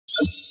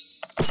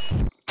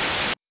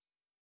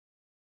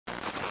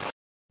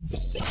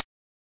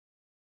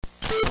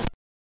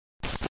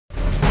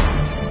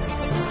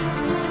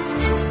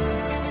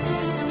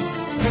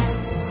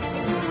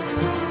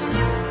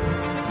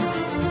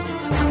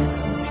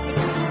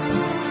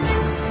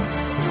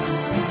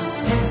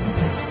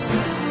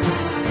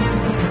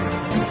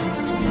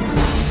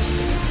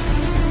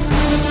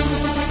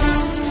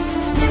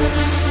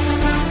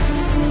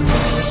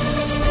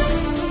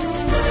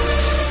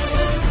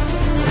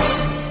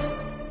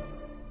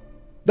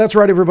That's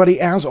right,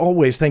 everybody. As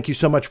always, thank you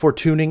so much for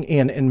tuning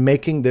in and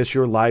making this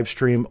your live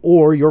stream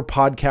or your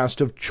podcast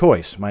of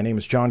choice. My name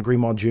is John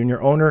Greenwald Jr.,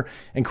 owner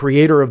and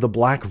creator of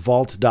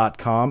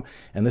theblackvault.com,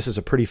 and this is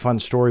a pretty fun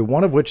story,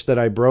 one of which that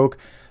I broke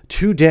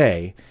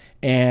today,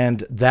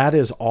 and that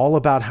is all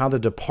about how the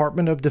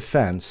Department of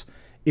Defense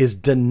is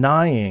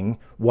denying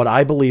what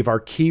I believe are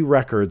key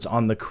records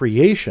on the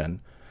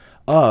creation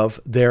of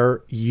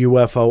their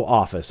UFO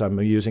office. I'm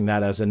using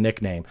that as a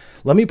nickname.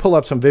 Let me pull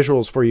up some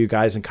visuals for you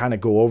guys and kind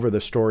of go over the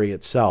story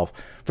itself.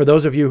 For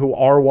those of you who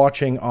are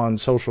watching on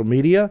social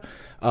media,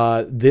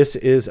 this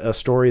is a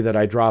story that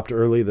I dropped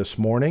early this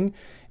morning.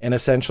 And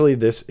essentially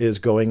this is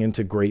going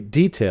into great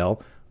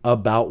detail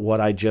about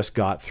what I just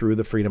got through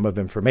the Freedom of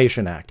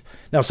Information Act.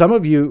 Now, some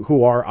of you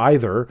who are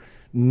either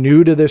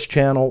new to this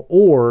channel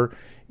or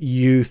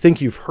you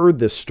think you've heard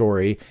this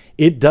story,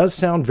 it does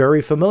sound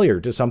very familiar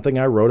to something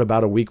I wrote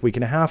about a week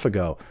and a half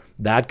ago.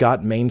 That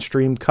got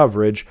mainstream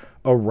coverage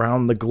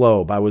around the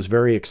globe. I was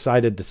very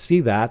excited to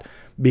see that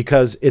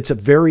because it's a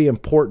very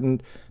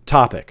important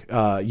topic,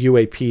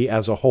 UAP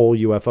as a whole,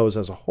 UFOs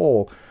as a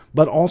whole,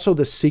 but also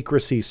the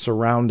secrecy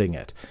surrounding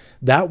it.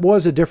 That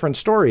was a different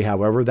story,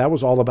 however. That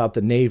was all about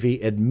the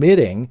Navy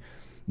admitting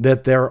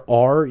that there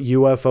are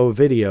UFO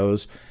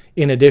videos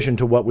in addition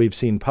to what we've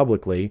seen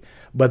publicly,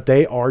 but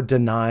they are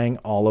denying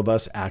all of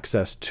us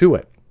access to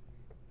it.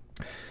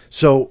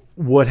 So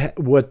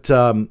what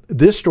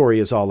this story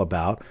is all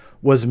about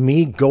was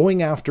me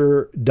going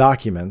after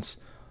documents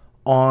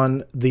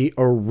on the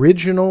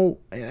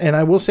original, and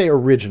I will say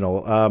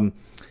original,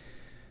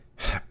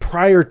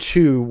 prior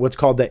to what's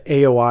called the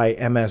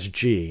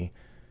AOIMSG,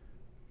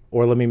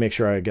 or let me make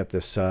sure I get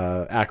this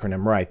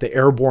acronym right, the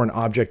Airborne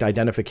Object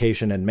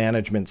Identification and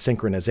Management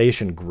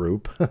Synchronization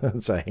Group.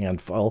 It's a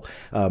handful,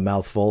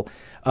 mouthful.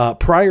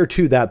 Prior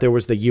to that, there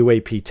was the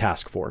UAP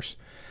Task Force.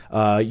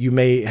 You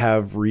may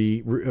have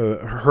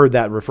heard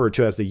that referred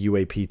to as the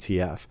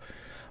UAPTF.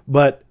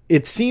 But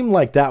it seemed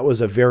like that was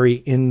a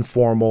very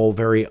informal,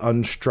 very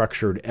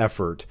unstructured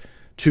effort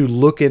to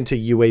look into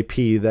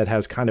UAP that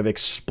has kind of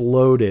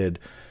exploded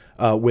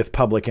with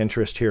public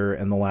interest here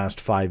in the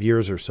last 5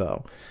 years or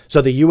so.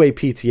 So the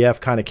UAPTF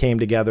kind of came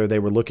together. They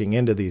were looking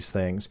into these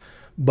things.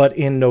 But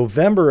in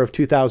November of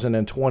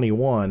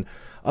 2021,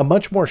 a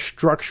much more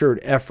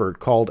structured effort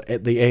called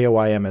the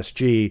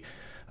AOIMSG,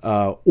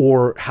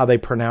 or how they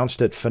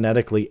pronounced it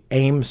phonetically,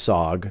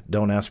 AIMSOG,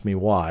 don't ask me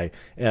why,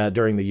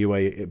 during the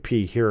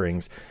UAP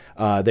hearings,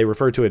 they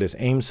referred to it as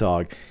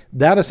AIMSOG.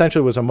 That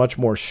essentially was a much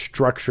more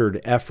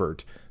structured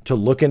effort to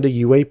look into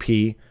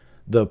UAP,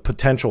 the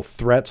potential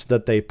threats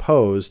that they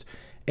posed,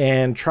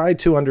 and tried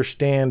to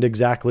understand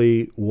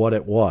exactly what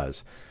it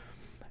was.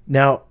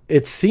 Now,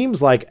 it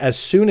seems like as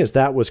soon as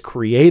that was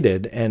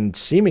created and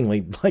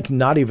seemingly like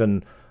not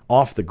even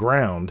off the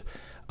ground,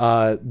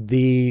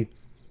 the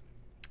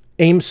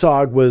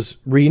AIMSOG was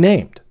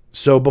renamed.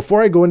 So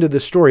before I go into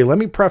this story, let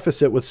me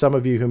preface it with some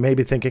of you who may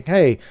be thinking,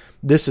 hey,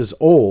 this is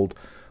old.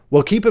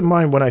 Well, keep in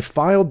mind, when I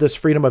filed this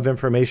Freedom of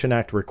Information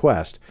Act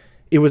request,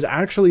 it was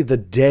actually the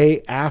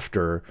day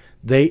after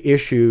they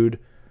issued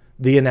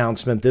the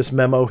announcement, this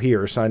memo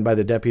here, signed by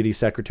the Deputy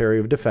Secretary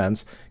of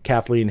Defense,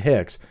 Kathleen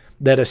Hicks,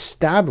 that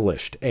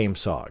established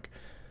AIMSOG.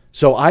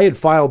 So I had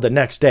filed the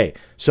next day.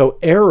 So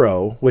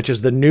AARO, which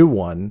is the new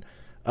one,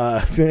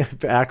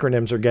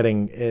 acronyms are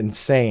getting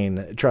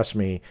insane. Trust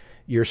me,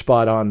 you're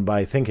spot on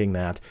by thinking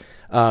that.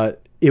 That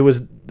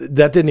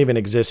didn't even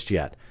exist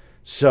yet.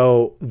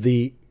 So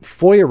the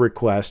FOIA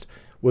request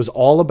was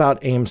all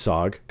about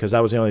AIMSOG, because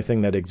that was the only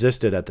thing that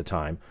existed at the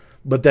time.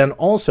 But then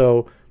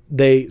also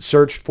they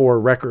searched for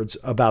records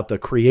about the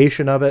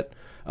creation of it,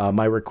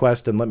 my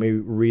request, and let me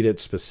read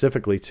it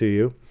specifically to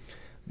you.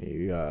 Let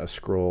me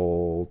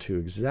scroll to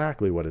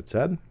exactly what it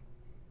said.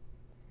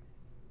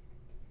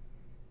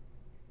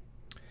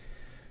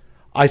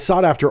 I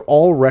sought after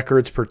all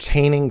records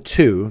pertaining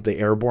to the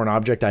Airborne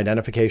Object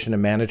Identification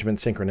and Management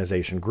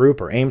Synchronization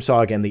Group, or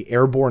AIMSOG, and the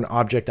Airborne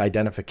Object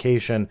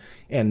Identification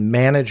and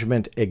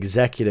Management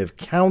Executive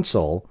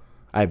Council.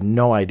 I have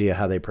no idea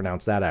how they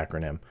pronounce that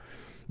acronym.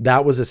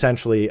 That was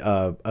essentially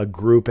a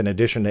group in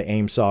addition to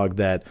AIMSOG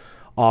that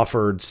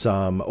offered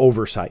some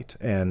oversight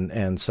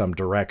and some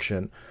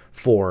direction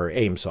for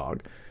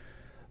AIMSOG.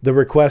 The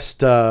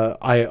request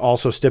I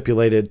also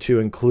stipulated to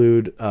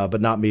include,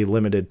 but not be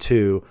limited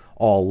to,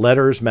 all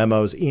letters,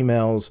 memos,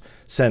 emails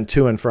sent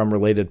to and from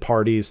related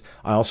parties.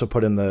 I also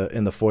put in the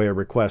FOIA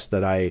request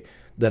that I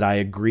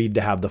agreed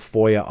to have the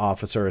FOIA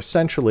officer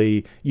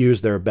essentially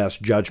use their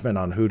best judgment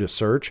on who to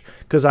search,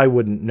 because I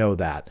wouldn't know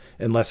that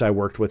unless I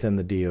worked within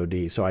the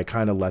DoD. So I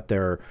kind of let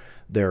their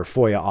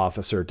FOIA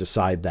officer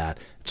decide that.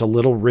 It's a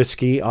little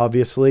risky,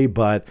 obviously,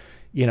 but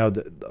you know,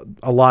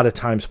 a lot of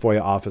times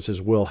FOIA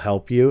offices will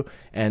help you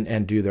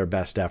and do their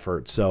best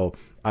effort. So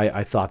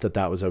I thought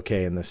that was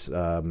okay in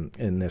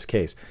this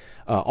case.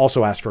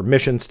 Also asked for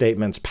mission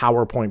statements,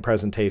 PowerPoint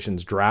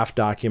presentations, draft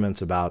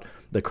documents about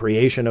the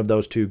creation of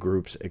those two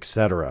groups,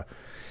 etc.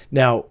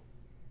 Now,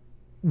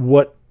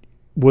 what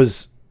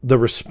was the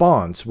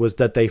response was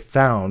that they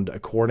found,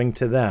 according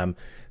to them,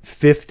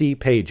 50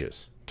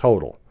 pages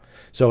total.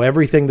 So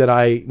everything that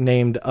I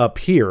named up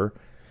here,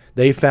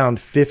 they found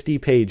 50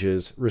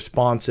 pages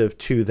responsive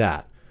to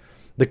that.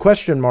 The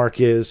question mark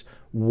is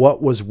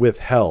what was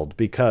withheld,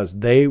 because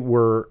they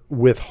were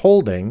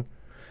withholding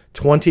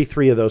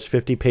 23 of those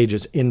 50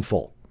 pages in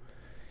full.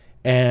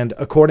 And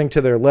according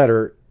to their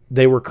letter,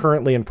 they were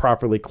currently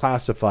improperly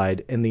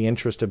classified in the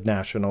interest of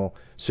national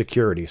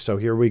security. So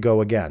here we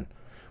go again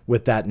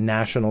with that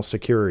national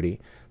security,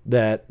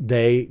 that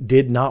they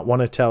did not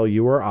want to tell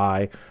you or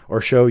I,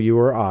 or show you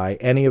or I,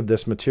 any of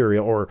this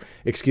material, or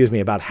excuse me,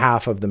 about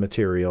half of the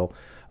material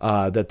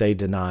that they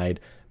denied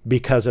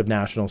because of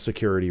national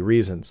security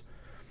reasons.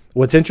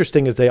 What's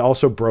interesting is they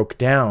also broke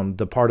down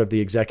the part of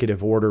the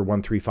Executive Order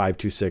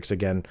 13526.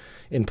 Again,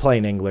 in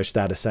plain English,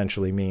 that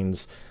essentially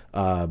means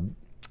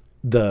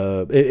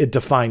it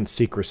defines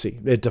secrecy.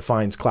 It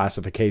defines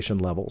classification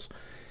levels.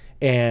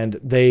 And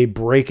they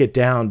break it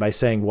down by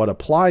saying what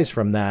applies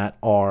from that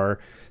are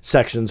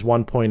sections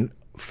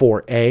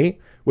 1.4a,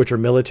 which are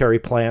military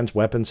plans,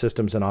 weapon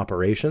systems, and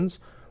operations.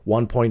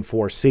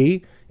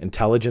 1.4c,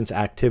 intelligence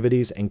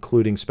activities,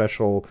 including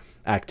special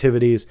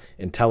activities,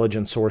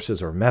 intelligence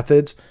sources, or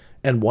methods.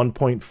 And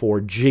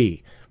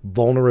 1.4g,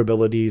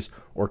 vulnerabilities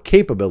or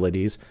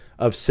capabilities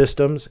of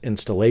systems,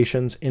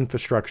 installations,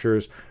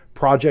 infrastructures,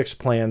 projects,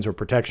 plans, or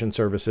protection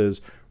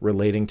services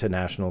relating to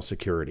national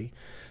security.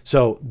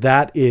 So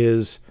that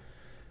is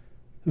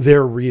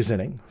their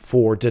reasoning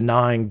for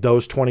denying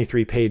those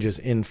 23 pages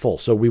in full.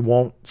 So we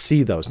won't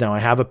see those. Now, I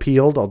have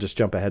appealed. I'll just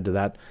jump ahead to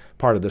that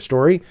part of the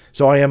story.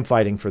 So I am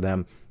fighting for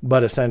them.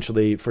 But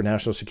essentially, for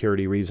national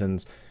security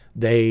reasons,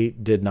 they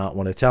did not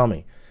want to tell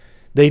me.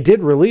 They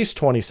did release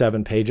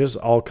 27 pages.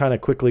 I'll kind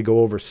of quickly go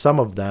over some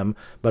of them.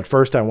 But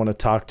first, I want to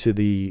talk to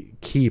the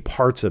key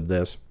parts of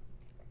this.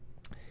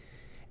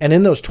 And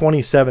in those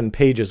 27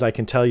 pages, I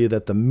can tell you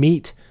that the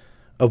meat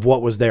of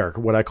what was there,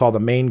 what I call the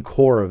main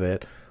core of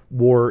it,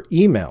 were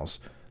emails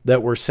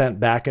that were sent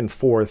back and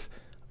forth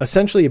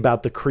essentially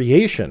about the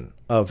creation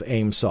of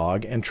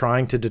AOIMSG and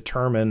trying to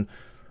determine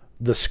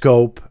the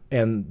scope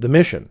and the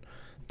mission.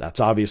 That's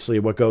obviously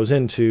what goes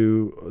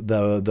into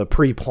the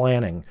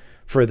pre-planning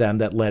for them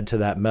that led to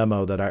that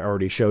memo that I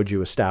already showed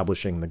you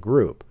establishing the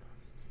group.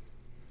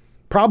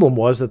 Problem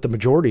was that the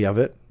majority of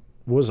it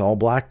was all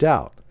blacked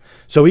out.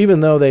 So even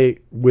though they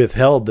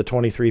withheld the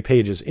 23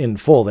 pages in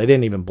full, they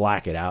didn't even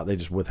black it out. They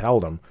just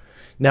withheld them.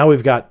 Now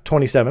we've got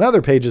 27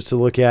 other pages to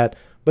look at,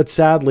 but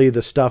sadly,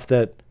 the stuff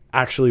that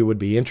actually would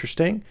be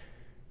interesting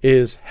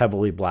is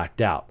heavily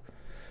blacked out.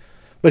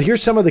 But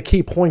here's some of the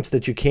key points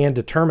that you can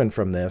determine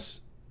from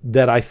this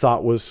that I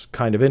thought was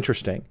kind of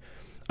interesting.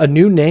 A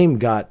new name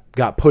got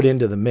put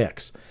into the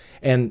mix.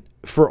 And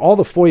for all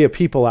the FOIA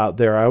people out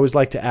there, I always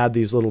like to add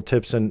these little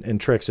tips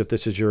and tricks if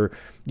this is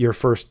your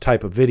first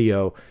type of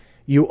video.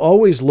 You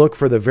always look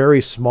for the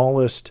very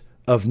smallest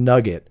of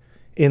nugget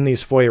in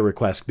these FOIA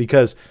requests,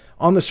 because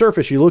on the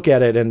surface, you look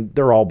at it and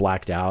they're all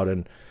blacked out,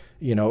 and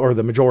or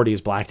the majority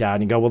is blacked out,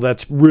 and you go, well,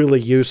 that's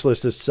really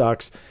useless. This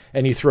sucks.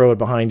 And you throw it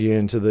behind you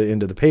into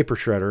the paper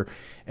shredder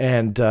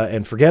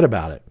and forget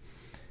about it.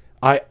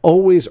 I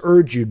always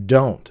urge you,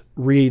 don't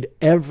read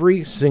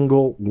every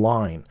single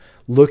line.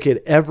 Look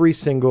at every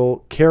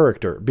single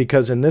character,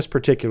 because in this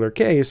particular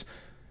case,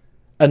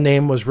 a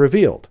name was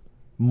revealed,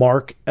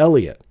 Mark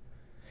Elliott.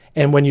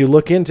 And when you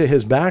look into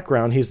his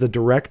background, he's the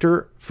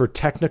Director for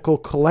Technical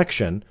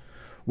Collection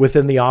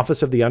within the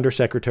Office of the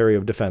Undersecretary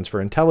of Defense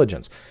for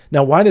Intelligence.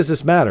 Now, why does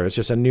this matter? It's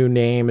just a new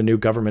name, a new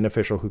government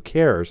official, who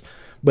cares?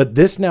 But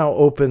this now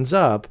opens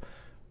up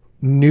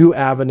new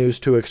avenues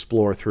to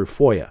explore through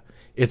FOIA.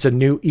 It's a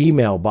new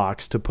email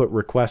box to put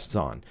requests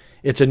on.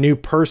 It's a new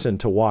person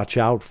to watch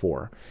out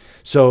for.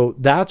 So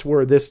that's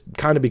where this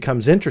kind of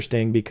becomes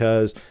interesting,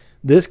 because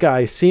this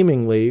guy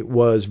seemingly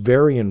was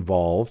very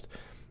involved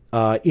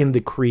in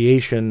the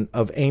creation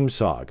of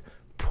AOIMSG.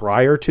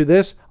 Prior to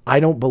this, I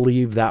don't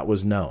believe that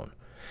was known.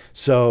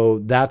 So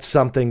that's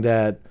something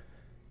that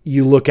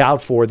you look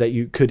out for that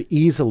you could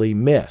easily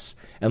miss.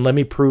 And let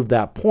me prove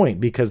that point,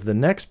 because the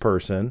next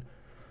person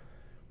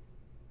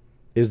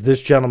is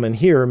this gentleman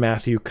here,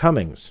 Matthew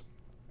Cummings.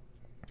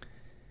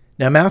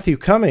 Now, Matthew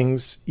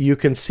Cummings, you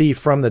can see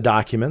from the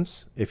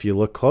documents, if you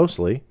look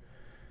closely,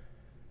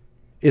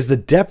 is the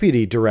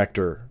Deputy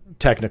Director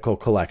Technical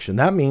Collection.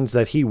 That means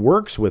that he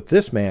works with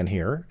this man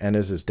here and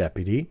is his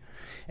deputy.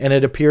 And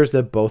it appears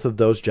that both of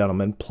those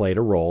gentlemen played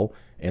a role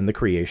in the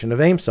creation of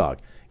AOIMSG.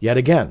 Yet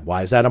again,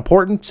 why is that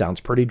important? Sounds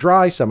pretty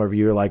dry. Some of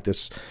you are like,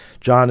 this,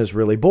 John, is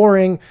really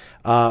boring.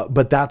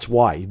 But that's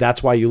why.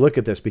 That's why you look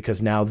at this,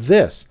 because now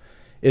this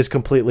is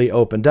completely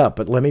opened up.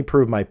 But let me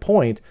prove my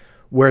point,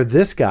 where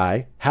this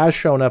guy has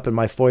shown up in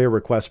my FOIA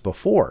requests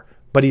before,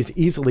 but he's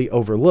easily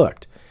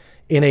overlooked.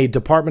 In a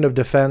Department of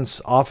Defense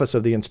Office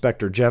of the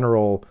Inspector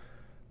General,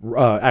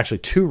 actually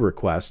 2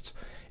 requests,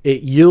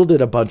 it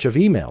yielded a bunch of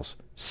emails.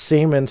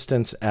 Same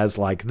instance as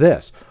like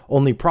this.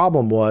 Only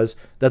problem was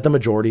that the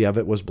majority of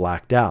it was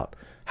blacked out.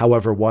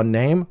 However, one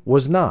name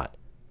was not.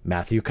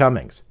 Matthew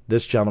Cummings,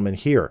 this gentleman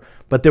here.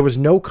 But there was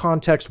no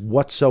context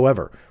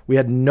whatsoever. We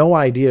had no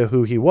idea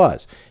who he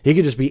was. He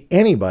could just be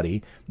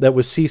anybody that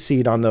was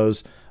CC'd on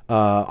those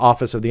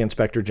Office of the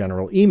Inspector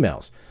General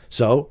emails.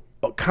 So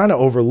kind of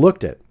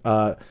overlooked it.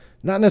 Not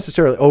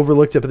necessarily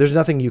overlooked it, but there's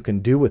nothing you can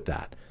do with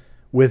that.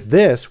 With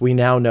this, we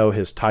now know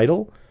his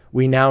title.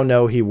 We now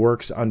know he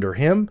works under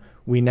him.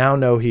 We now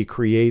know he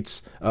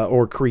creates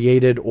or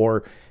created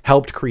or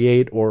helped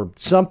create or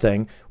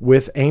something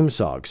with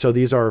AOIMSG. So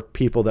these are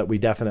people that we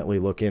definitely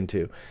look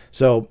into.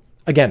 So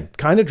again,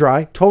 kind of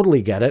dry,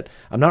 totally get it.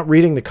 I'm not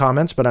reading the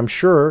comments, but I'm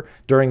sure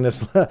during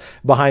this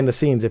behind the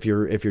scenes, if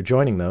you're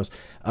joining those,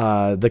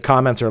 the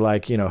comments are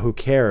like, you know, who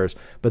cares?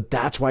 But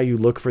that's why you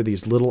look for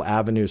these little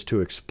avenues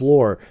to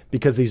explore,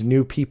 because these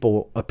new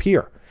people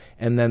appear.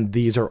 And then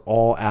these are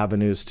all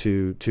avenues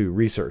to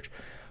research.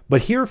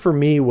 But here for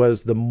me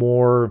was the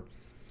more,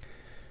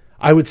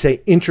 I would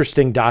say,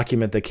 interesting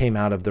document that came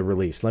out of the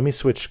release. Let me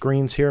switch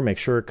screens here, make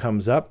sure it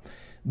comes up.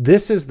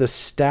 This is the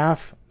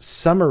staff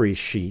summary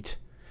sheet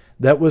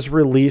that was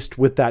released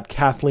with that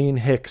Kathleen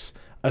Hicks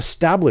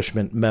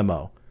establishment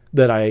memo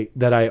that I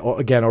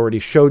again already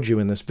showed you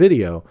in this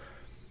video.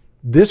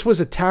 This was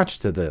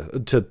attached to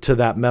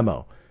that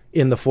memo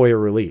in the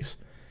FOIA release.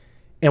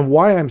 And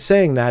why I'm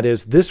saying that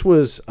is this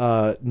was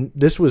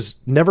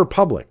never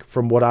public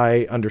from what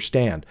I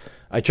understand.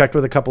 I checked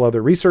with a couple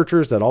other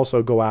researchers that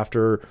also go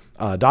after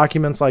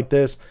documents like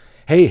this.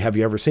 Hey, have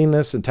you ever seen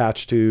this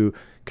attached to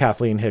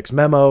Kathleen Hicks'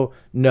 memo?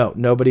 No,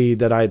 nobody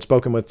that I had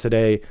spoken with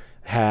today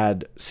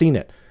had seen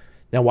it.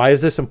 Now, why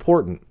is this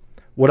important?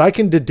 What I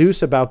can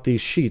deduce about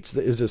these sheets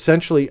is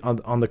essentially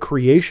on the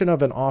creation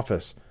of an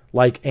office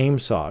like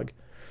AOIMSG,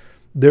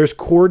 there's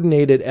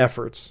coordinated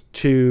efforts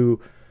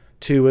to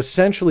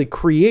essentially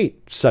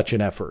create such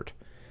an effort.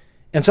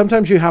 And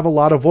sometimes you have a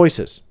lot of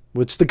voices.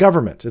 It's the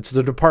government. It's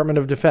the Department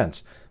of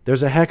Defense.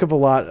 There's a heck of a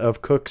lot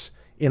of cooks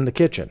in the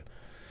kitchen.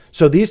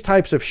 So these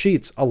types of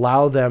sheets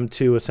allow them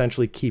to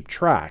essentially keep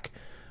track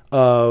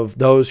of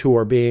those who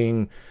are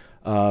being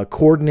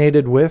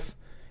coordinated with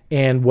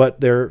and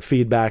what their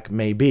feedback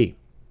may be.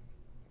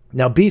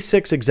 Now,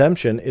 B6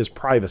 exemption is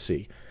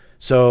privacy.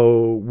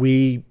 So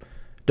we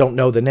don't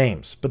know the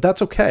names, but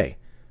that's okay,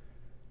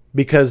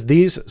 because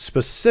these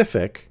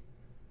specific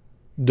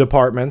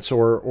departments,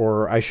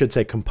 or I should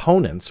say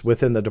components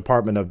within the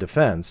Department of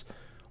Defense,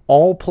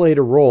 all played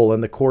a role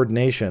in the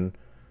coordination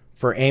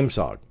for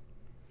AOIMSG.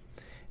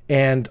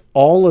 And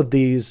all of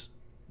these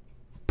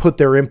put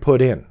their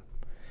input in.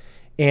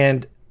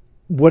 And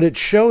what it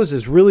shows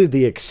is really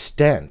the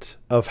extent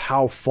of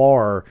how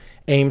far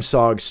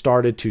AOIMSG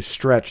started to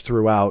stretch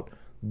throughout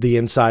the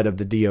inside of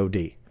the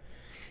DoD.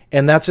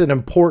 And that's an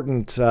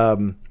important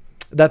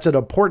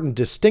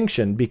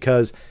distinction,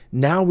 because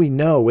now we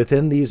know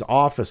within these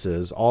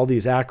offices, all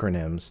these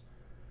acronyms,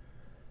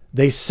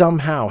 they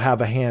somehow have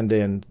a hand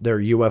in their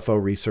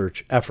UFO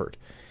research effort.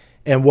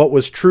 And what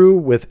was true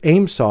with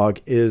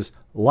AOIMSG is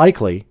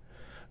likely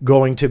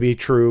going to be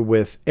true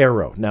with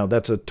Arrow. Now,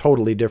 that's a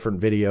totally different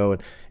video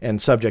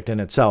and subject in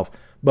itself.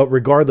 But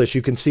regardless,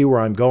 you can see where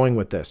I'm going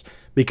with this,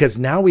 because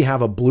now we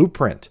have a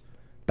blueprint.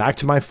 Back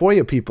to my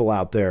FOIA people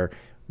out there.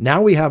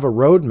 Now we have a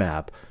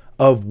roadmap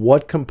of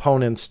what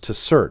components to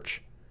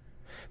search,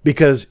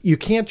 because you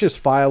can't just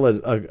file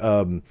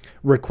a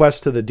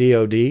request to the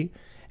DoD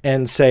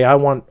and say, I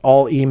want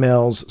all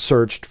emails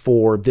searched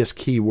for this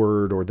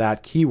keyword or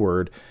that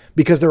keyword,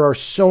 because there are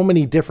so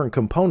many different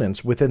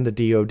components within the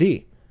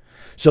DoD.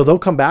 So they'll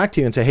come back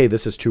to you and say, hey,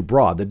 this is too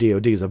broad. The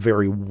DoD is a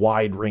very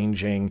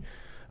wide-ranging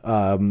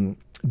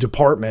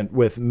department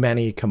with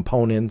many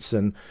components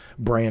and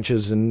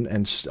branches and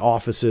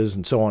offices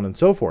and so on and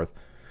so forth.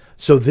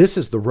 So this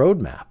is the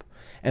roadmap.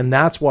 And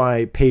that's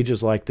why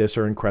pages like this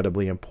are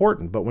incredibly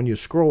important. But when you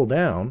scroll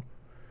down,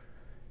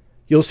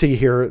 you'll see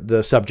here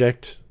the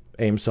subject,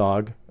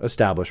 AOIMSG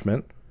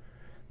establishment.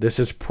 This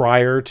is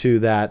prior to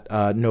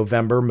that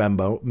November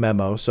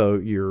memo. So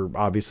you're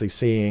obviously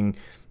seeing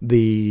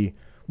the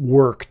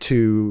work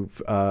to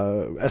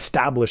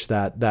establish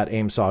that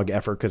AOIMSG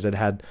effort, because it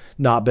had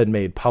not been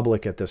made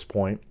public at this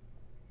point.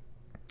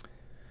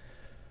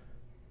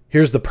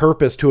 Here's the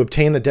purpose: to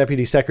obtain the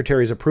Deputy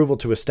Secretary's approval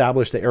to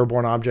establish the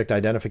Airborne Object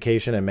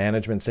Identification and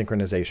Management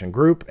Synchronization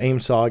Group,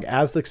 AOIMSG,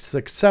 as the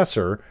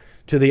successor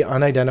to the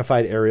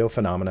Unidentified Aerial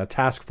Phenomena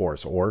Task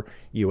Force, or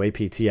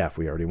UAPTF.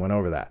 We already went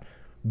over that.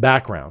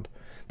 Background: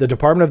 the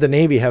Department of the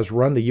Navy has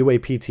run the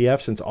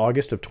UAPTF since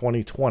August of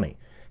 2020.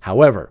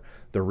 However,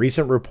 the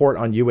recent report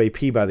on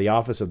UAP by the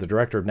Office of the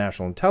Director of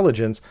National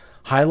Intelligence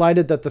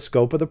highlighted that the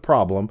scope of the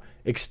problem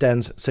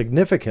extends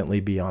significantly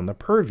beyond the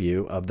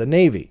purview of the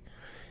Navy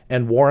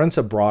and warrants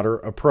a broader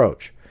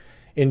approach.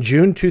 In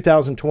June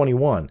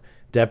 2021,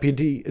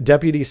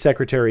 Deputy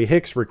Secretary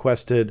Hicks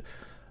requested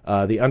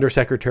the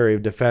Undersecretary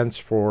of Defense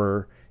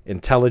for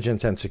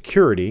Intelligence and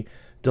Security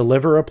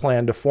deliver a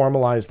plan to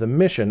formalize the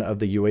mission of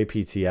the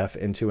UAPTF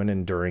into an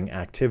enduring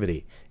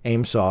activity.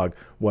 AOIMSG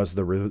was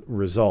the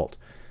result.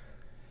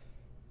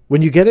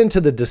 When you get into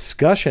the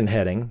discussion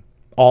heading,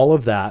 all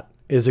of that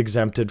is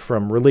exempted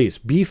from release.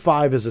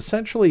 B5 is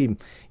essentially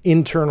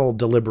internal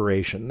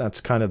deliberation. That's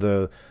kind of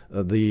the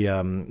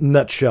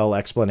nutshell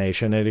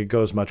explanation, and it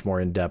goes much more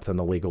in depth in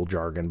the legal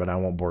jargon, but I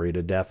won't bore you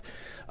to death.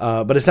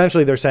 But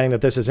essentially, they're saying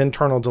that this is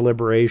internal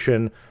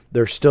deliberation.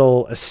 They're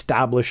still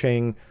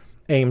establishing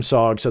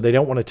AOIMSG, so they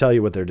don't want to tell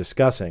you what they're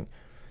discussing.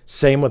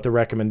 Same with the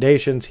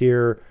recommendations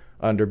here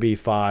under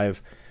B5.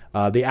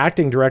 The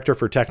acting director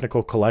for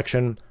technical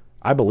collection,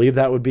 I believe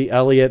that would be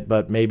Elliot,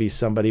 but maybe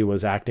somebody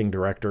was acting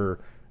director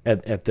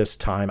at this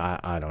time.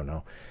 I don't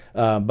know.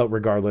 But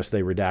regardless,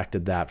 they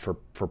redacted that for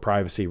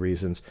privacy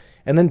reasons.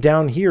 And then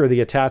down here,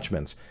 the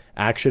attachments.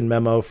 Action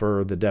memo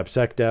for the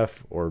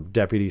DepSecDef or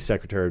Deputy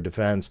Secretary of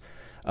Defense.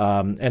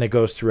 And it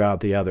goes throughout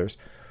the others.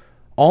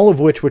 All of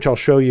which I'll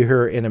show you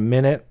here in a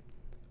minute,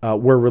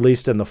 were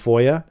released in the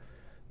FOIA.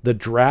 The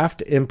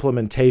draft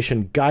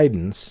implementation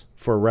guidance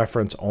for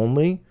reference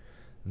only,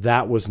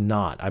 that was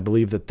not. I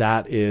believe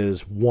that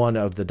is one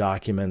of the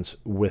documents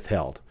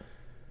withheld.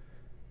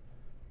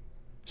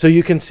 So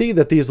you can see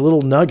that these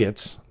little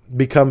nuggets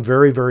become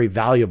very, very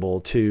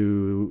valuable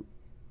to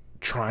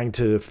trying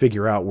to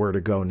figure out where to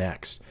go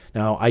next.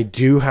 Now, I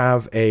do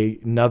have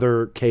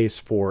another case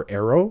for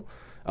Arrow,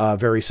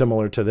 very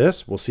similar to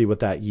this. We'll see what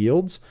that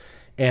yields.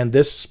 And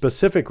this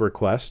specific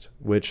request,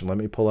 which, let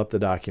me pull up the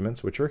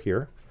documents, which are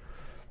here.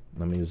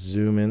 Let me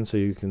zoom in so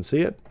you can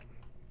see it.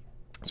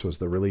 This was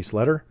the release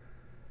letter.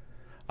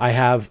 I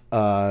have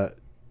an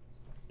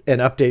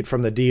update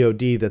from the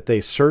DoD that they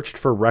searched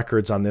for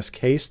records on this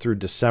case through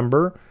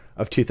December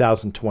of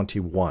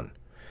 2021.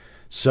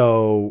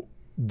 So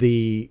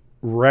the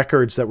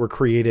records that were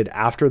created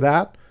after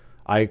that,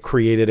 I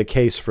created a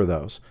case for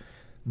those.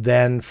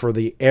 Then for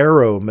the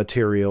Arrow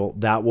material,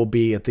 that will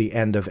be at the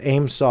end of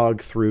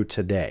AOIMSG through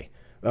today.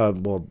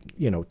 Well,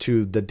 you know,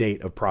 to the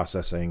date of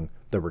processing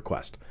the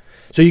request.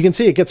 So you can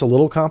see it gets a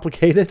little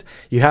complicated.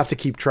 You have to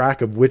keep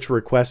track of which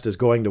request is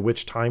going to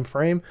which time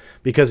frame,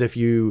 because if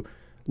you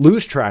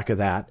lose track of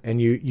that,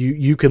 and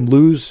you can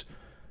lose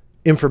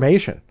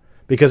information,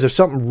 because if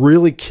something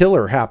really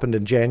killer happened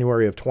in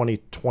January of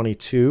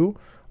 2022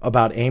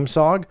 about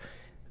AOIMSG,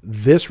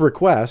 this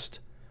request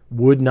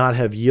would not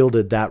have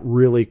yielded that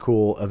really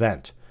cool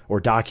event or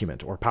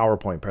document or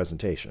PowerPoint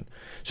presentation.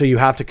 So you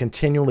have to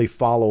continually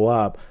follow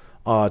up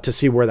to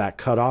see where that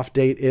cutoff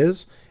date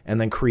is, and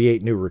then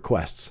create new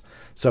requests.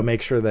 So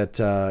make sure that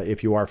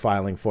if you are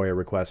filing FOIA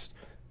requests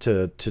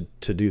to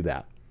do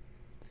that.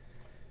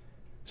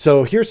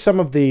 So here's some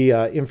of the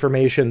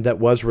information that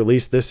was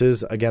released. This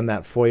is, again,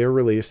 that FOIA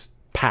release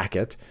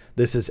packet.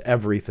 This is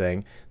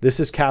everything. This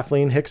is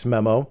Kathleen Hicks'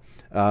 memo.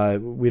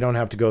 We don't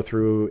have to go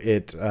through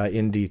it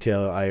in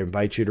detail. I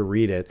invite you to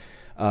read it.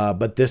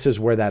 But this is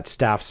where that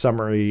staff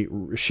summary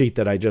sheet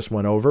that I just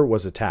went over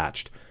was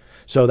attached.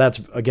 So that's,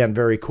 again,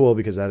 very cool,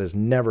 because that has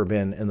never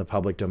been in the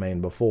public domain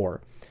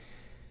before.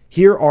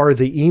 Here are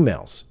the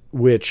emails,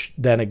 which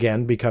then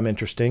again become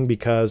interesting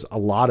because a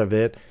lot of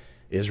it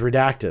is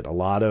redacted. A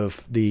lot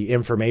of the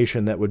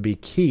information that would be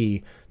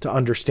key to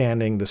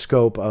understanding the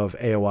scope of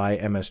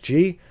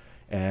AOIMSG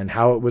and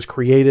how it was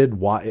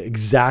created,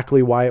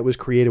 exactly why it was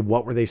created,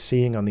 what were they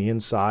seeing on the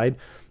inside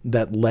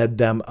that led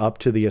them up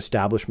to the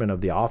establishment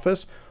of the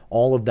office.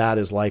 All of that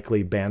is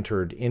likely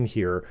bantered in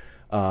here,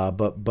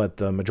 but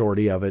the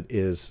majority of it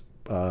is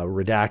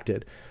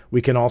redacted.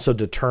 We can also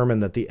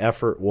determine that the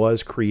effort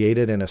was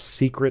created in a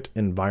secret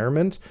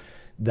environment.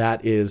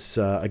 That is,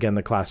 again,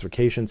 the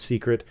classification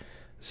secret.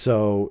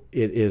 So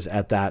it is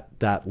at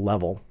that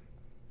level.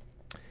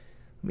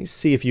 Let me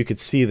see if you could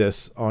see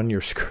this on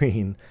your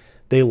screen.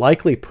 They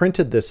likely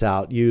printed this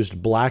out,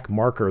 used black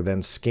marker,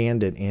 then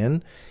scanned it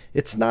in.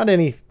 It's not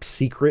any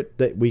secret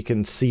that we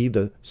can see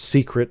the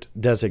secret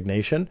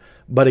designation,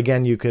 but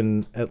again, you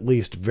can at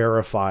least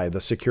verify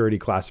the security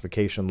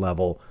classification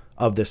level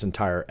of this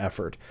entire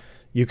effort.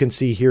 You can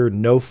see here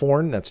no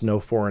foreign, that's no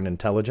foreign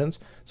intelligence.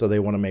 So they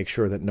want to make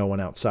sure that no one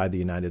outside the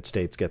United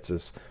States gets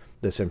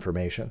this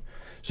information.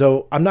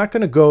 So I'm not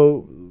going to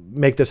go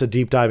make this a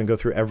deep dive and go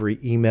through every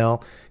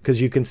email,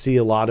 because you can see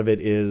a lot of it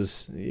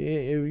is,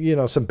 you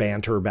know, some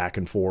banter back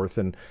and forth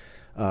and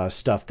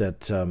stuff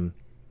that,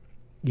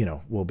 you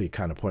know, will be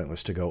kind of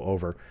pointless to go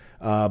over.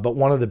 But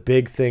one of the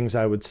big things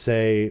I would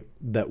say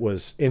that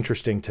was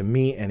interesting to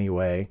me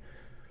anyway,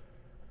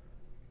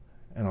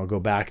 and I'll go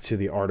back to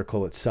the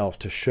article itself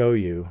to show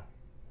you,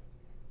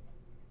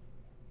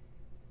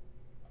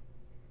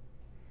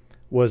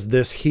 was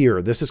this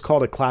here. This is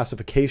called a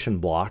classification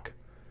block.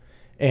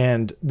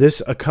 And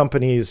this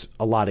accompanies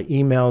a lot of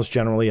emails,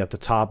 generally at the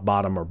top,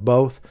 bottom, or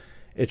both.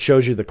 It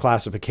shows you the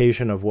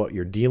classification of what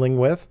you're dealing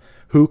with,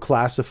 who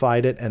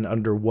classified it, and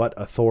under what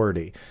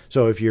authority.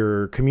 So if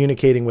you're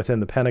communicating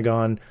within the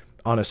Pentagon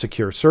on a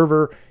secure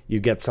server, you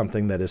get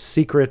something that is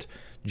secret.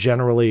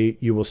 Generally,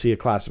 you will see a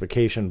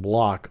classification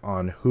block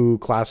on who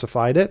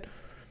classified it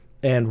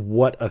and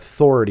what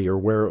authority or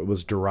where it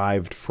was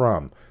derived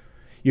from.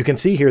 You can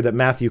see here that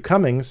Matthew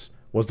Cummings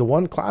was the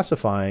one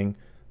classifying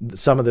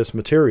some of this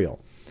material.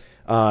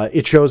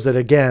 It shows that,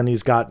 again,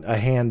 he's got a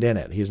hand in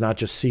it. He's not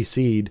just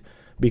CC'd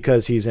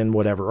because he's in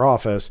whatever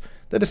office.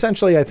 that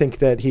essentially I think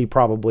that he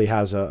probably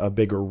has a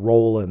bigger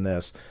role in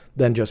this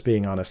than just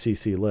being on a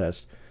CC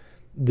list.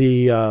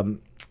 The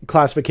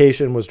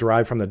classification was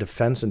derived from the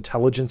Defense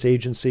Intelligence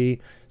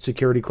Agency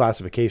Security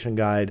Classification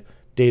Guide,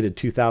 dated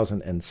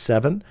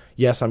 2007.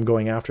 Yes, I'm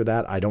going after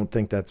that. I don't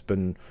think that's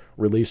been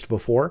released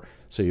before.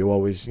 So you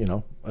always,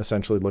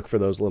 essentially look for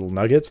those little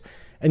nuggets.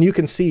 And you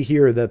can see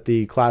here that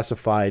the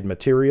classified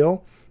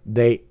material,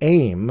 they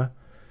aim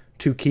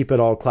to keep it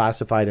all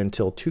classified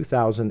until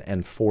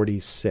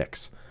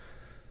 2046.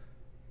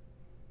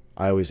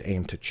 I always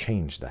aim to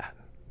change that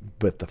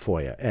with the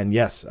FOIA. And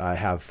yes, I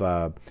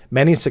have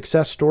many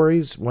success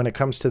stories when it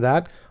comes to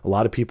that. A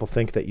lot of people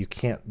think that you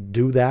can't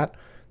do that,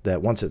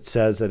 that once it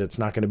says that it's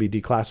not going to be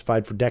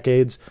declassified for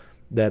decades,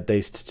 that they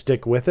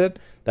stick with it.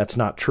 That's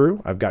not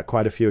true. I've got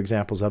quite a few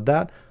examples of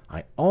that.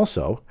 I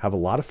also have a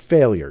lot of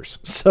failures,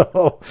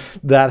 so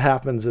that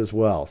happens as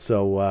well.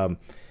 So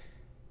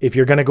if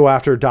you're going to go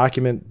after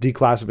document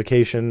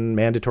declassification,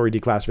 mandatory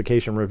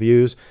declassification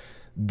reviews,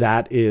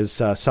 that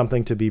is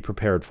something to be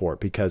prepared for,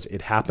 because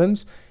it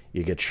happens.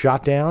 You get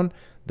shot down.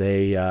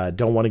 They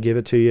don't want to give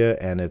it to you,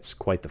 and it's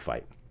quite the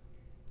fight.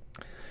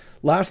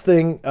 Last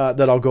thing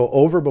that I'll go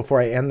over before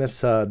I end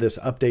this this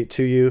update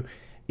to you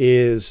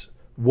is,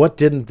 what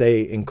didn't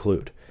they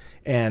include,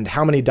 and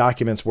how many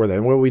documents were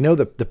there? Well, we know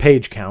the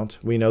page count.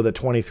 We know that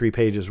 23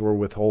 pages were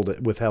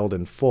withheld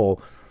in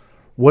full.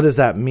 What does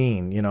that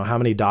mean? How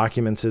many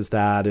documents is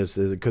that?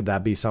 Could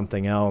that be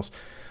something else?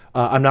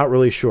 I'm not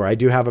really sure. I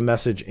do have a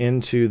message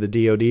into the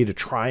DoD to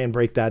try and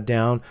break that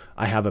down.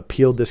 I have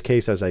appealed this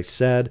case, as I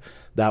said.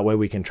 That way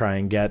we can try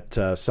and get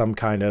some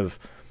kind of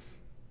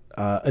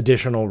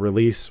additional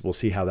release. We'll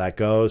see how that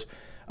goes.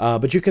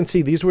 But you can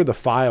see these were the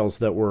files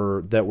that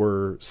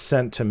were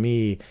sent to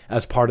me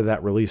as part of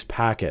that release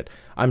packet.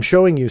 I'm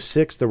showing you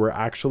 6. There were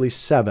actually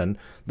 7.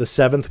 The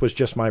 7th was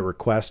just my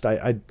request.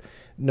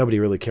 Nobody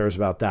really cares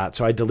about that,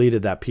 so I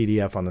deleted that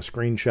PDF on the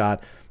screenshot.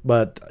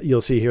 But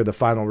you'll see here the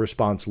final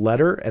response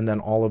letter and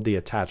then all of the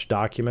attached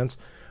documents,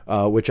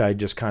 which I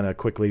just kind of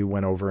quickly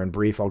went over in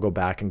brief. I'll go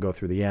back and go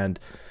through the end.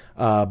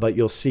 But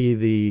you'll see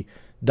the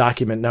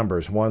document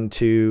numbers 1,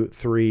 2,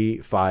 3,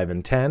 5,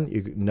 and 10.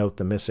 You can note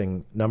the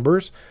missing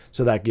numbers,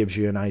 so that gives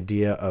you an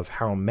idea of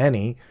how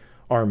many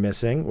are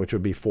missing, which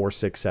would be 4,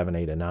 6, 7,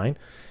 8, and 9.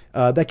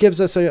 That gives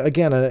us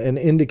again an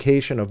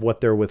indication of what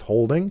they're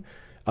withholding,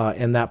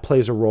 and that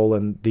plays a role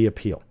in the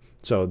appeal.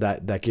 So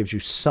that gives you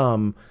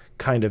some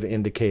kind of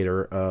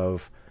indicator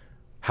of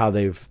how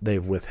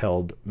they've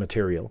withheld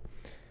material.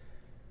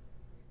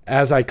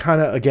 As I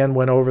kind of, again,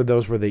 went over,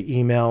 those were the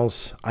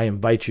emails. I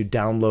invite you to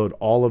download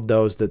all of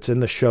those. That's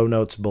in the show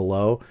notes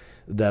below.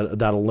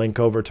 That'll link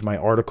over to my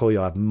article.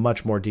 You'll have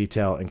much more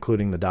detail,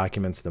 including the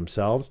documents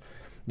themselves.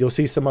 You'll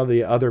see some of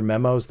the other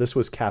memos. This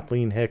was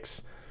Kathleen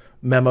Hicks'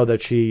 memo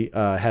that she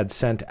had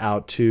sent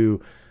out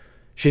to,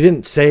 she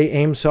didn't say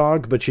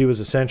AOIMSG, but she was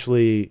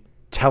essentially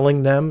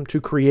telling them to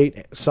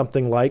create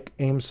something like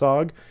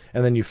AOIMSG.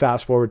 And then you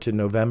fast forward to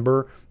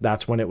November,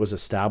 that's when it was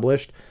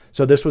established.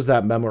 So this was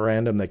that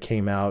memorandum that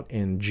came out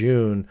in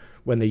June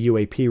when the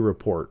UAP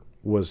report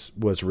was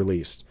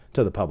released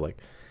to the public.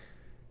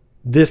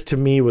 This to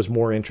me was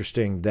more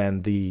interesting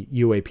than the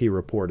UAP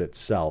report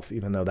itself,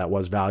 even though that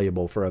was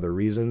valuable for other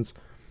reasons.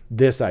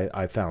 This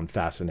I found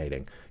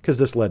fascinating because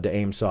this led to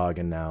AOIMSG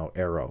and now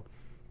AARO.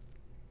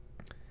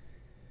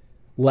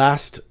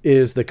 Last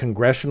is the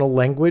congressional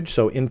language.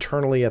 So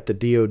internally at the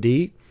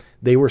DoD,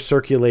 they were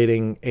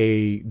circulating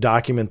a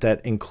document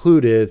that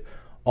included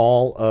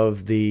all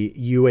of the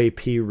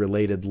UAP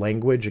related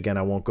language. Again,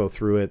 I won't go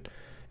through it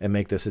and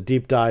make this a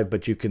deep dive,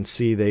 but you can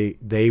see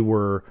they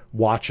were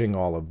watching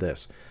all of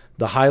this.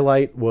 The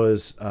highlight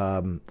was,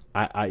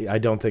 I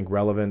don't think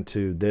relevant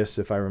to this,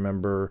 if I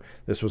remember.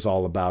 This was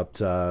all about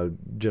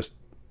just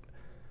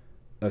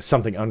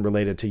something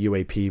unrelated to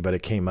UAP, but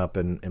it came up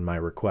in my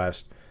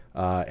request.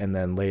 And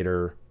then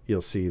later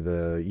you'll see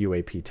the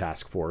UAP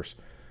task force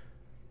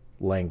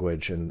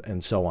language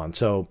and so on.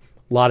 So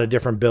a lot of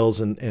different bills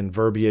and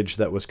verbiage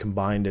that was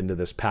combined into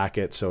this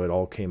packet. So it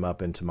all came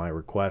up into my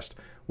request,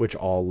 which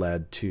all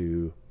led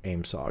to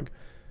AOIMSG.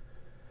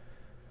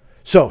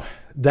 So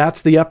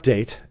that's the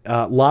update.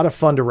 A lot of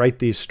fun to write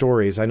these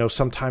stories. I know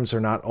sometimes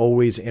they're not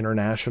always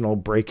international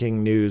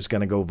breaking news,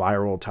 going to go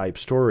viral type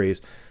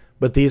stories,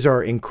 but these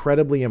are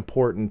incredibly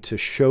important to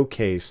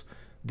showcase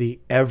the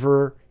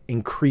ever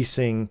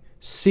increasing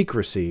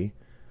secrecy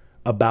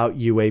about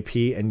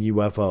UAP and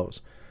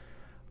UFOs.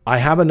 I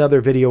have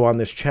another video on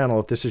this channel.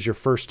 If this is your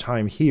first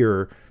time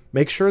here,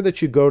 make sure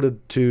that you go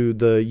to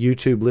the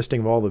YouTube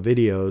listing of all the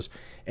videos,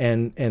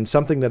 and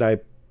something that I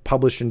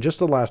published in just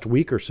the last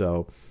week or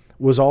so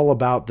was all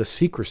about the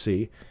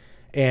secrecy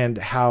and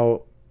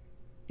how,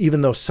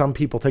 even though some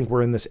people think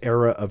we're in this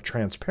era of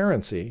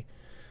transparency,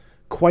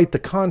 quite the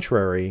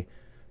contrary,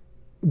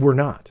 we're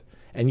not.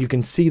 And you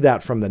can see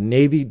that from the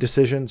Navy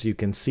decisions. You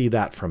can see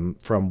that from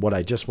what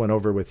I just went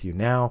over with you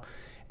now.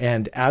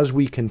 And as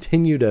we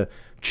continue to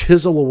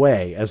chisel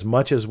away as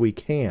much as we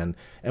can,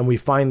 and we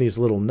find these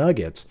little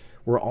nuggets,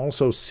 we're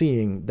also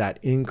seeing that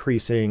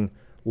increasing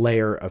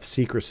layer of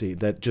secrecy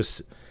that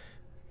just,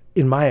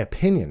 in my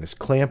opinion, is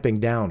clamping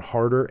down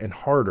harder and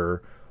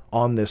harder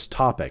on this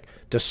topic,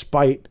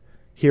 despite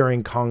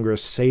hearing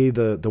Congress say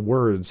the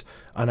words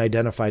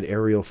unidentified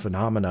aerial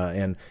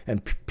phenomena,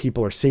 and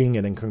people are seeing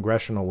it in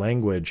congressional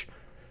language.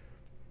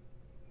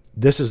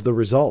 This is the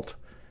result,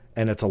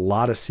 and it's a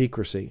lot of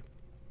secrecy.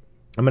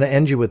 I'm going to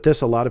end you with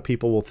this. A lot of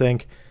people will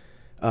think,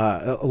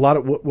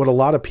 what a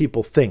lot of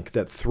people think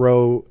that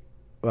throw,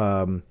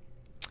 we'll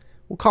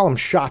call them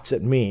shots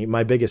at me,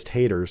 my biggest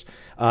haters.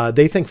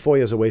 They think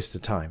FOIA is a waste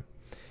of time.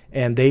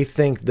 And they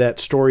think that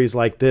stories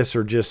like this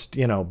are just,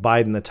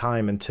 biding the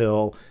time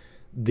until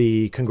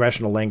the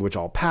congressional language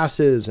all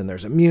passes and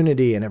there's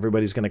immunity and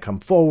everybody's going to come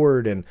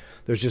forward and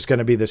there's just going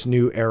to be this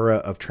new era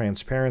of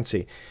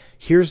transparency.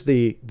 Here's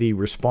the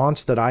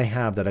response that I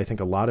have that I think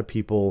a lot of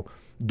people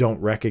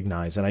don't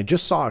recognize. And I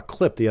just saw a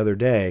clip the other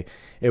day.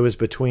 It was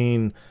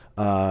between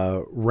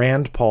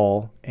Rand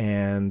Paul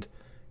and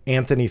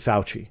Anthony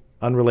Fauci,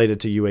 unrelated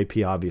to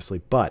UAP,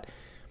 obviously, but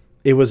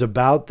it was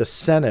about the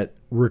Senate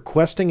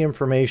requesting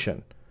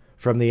information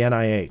from the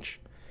NIH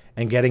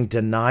and getting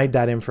denied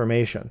that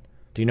information.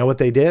 Do you know what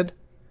they did?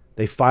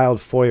 They filed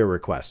FOIA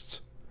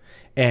requests.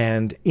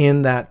 And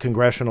in that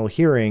congressional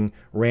hearing,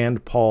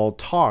 Rand Paul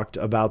talked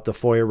about the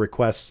FOIA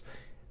requests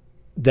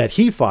that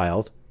he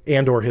filed,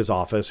 and or his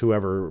office,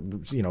 whoever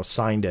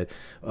signed it.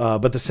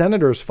 But the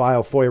senators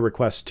file FOIA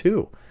requests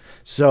too.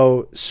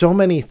 So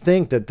many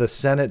think that the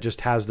Senate just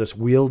has this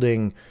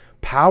wielding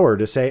power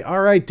to say,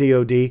 all right,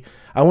 DoD,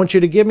 I want you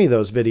to give me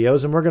those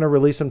videos and we're going to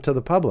release them to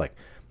the public.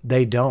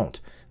 They don't.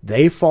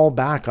 They fall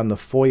back on the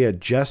FOIA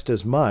just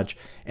as much.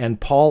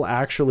 And Paul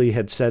actually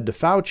had said to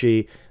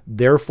Fauci,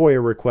 their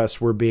FOIA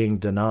requests were being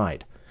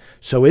denied.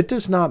 So it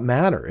does not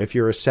matter if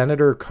you're a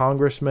senator,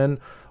 congressman,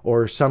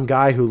 or some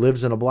guy who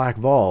lives in a black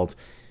vault.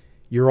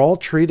 You're all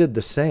treated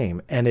the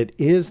same. And it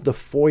is the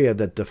FOIA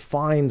that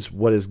defines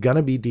what is going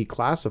to be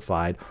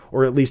declassified,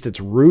 or at least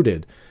it's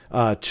rooted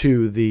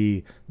to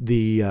the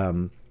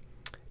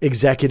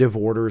executive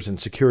orders and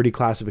security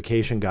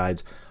classification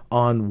guides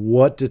on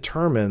what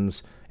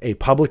determines a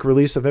public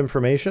release of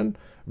information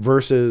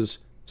versus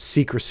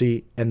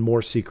secrecy and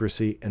more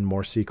secrecy and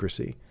more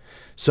secrecy.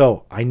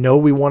 So I know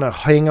we want to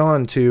hang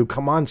on to,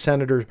 come on,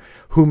 Senator,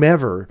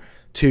 whomever,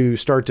 to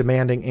start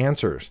demanding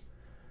answers.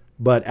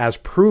 But as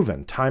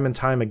proven time and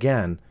time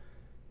again,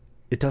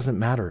 it doesn't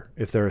matter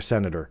if they're a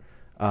senator.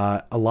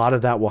 A lot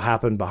of that will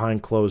happen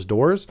behind closed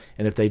doors.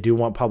 And if they do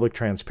want public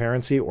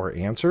transparency or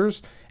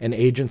answers, an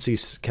agency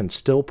can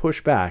still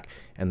push back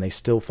and they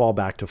still fall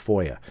back to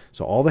FOIA.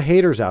 So all the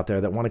haters out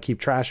there that want to keep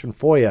trashing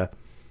FOIA,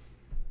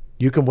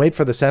 you can wait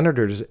for the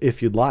senators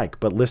if you'd like,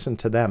 but listen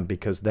to them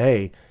because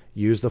they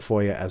use the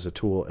FOIA as a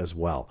tool as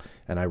well.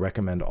 And I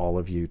recommend all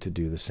of you to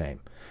do the same.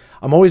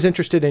 I'm always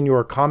interested in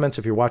your comments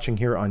if you're watching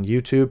here on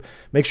YouTube.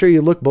 Make sure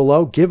you look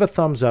below, give a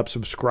thumbs up,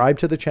 subscribe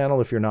to the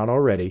channel if you're not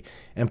already,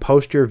 and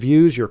post your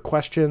views, your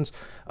questions,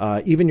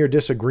 even your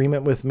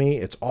disagreement with me.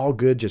 It's all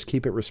good. Just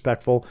keep it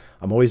respectful.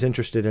 I'm always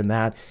interested in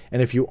that.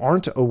 And if you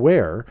aren't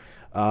aware,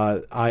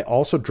 I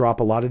also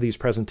drop a lot of these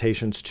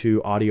presentations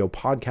to audio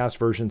podcast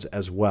versions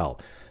as well.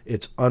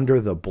 It's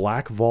under the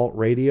Black Vault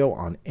Radio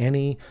on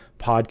any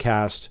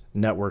podcast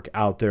network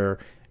out there,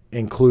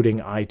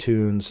 including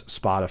iTunes,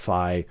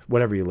 Spotify,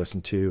 whatever you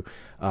listen to.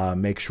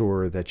 Make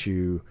sure that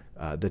you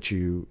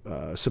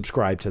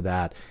subscribe to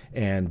that,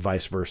 and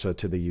vice versa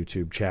to the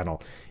YouTube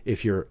channel.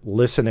 If you're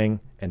listening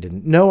and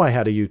didn't know I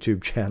had a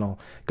YouTube channel,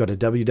 go to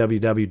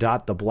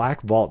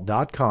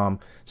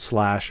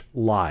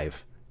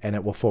www.theblackvault.com/live and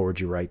it will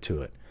forward you right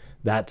to it.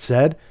 That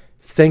said,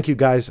 thank you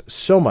guys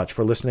so much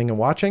for listening and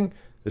watching.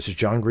 This is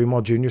John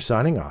Greenwald Jr.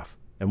 signing off,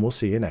 and we'll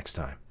see you next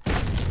time.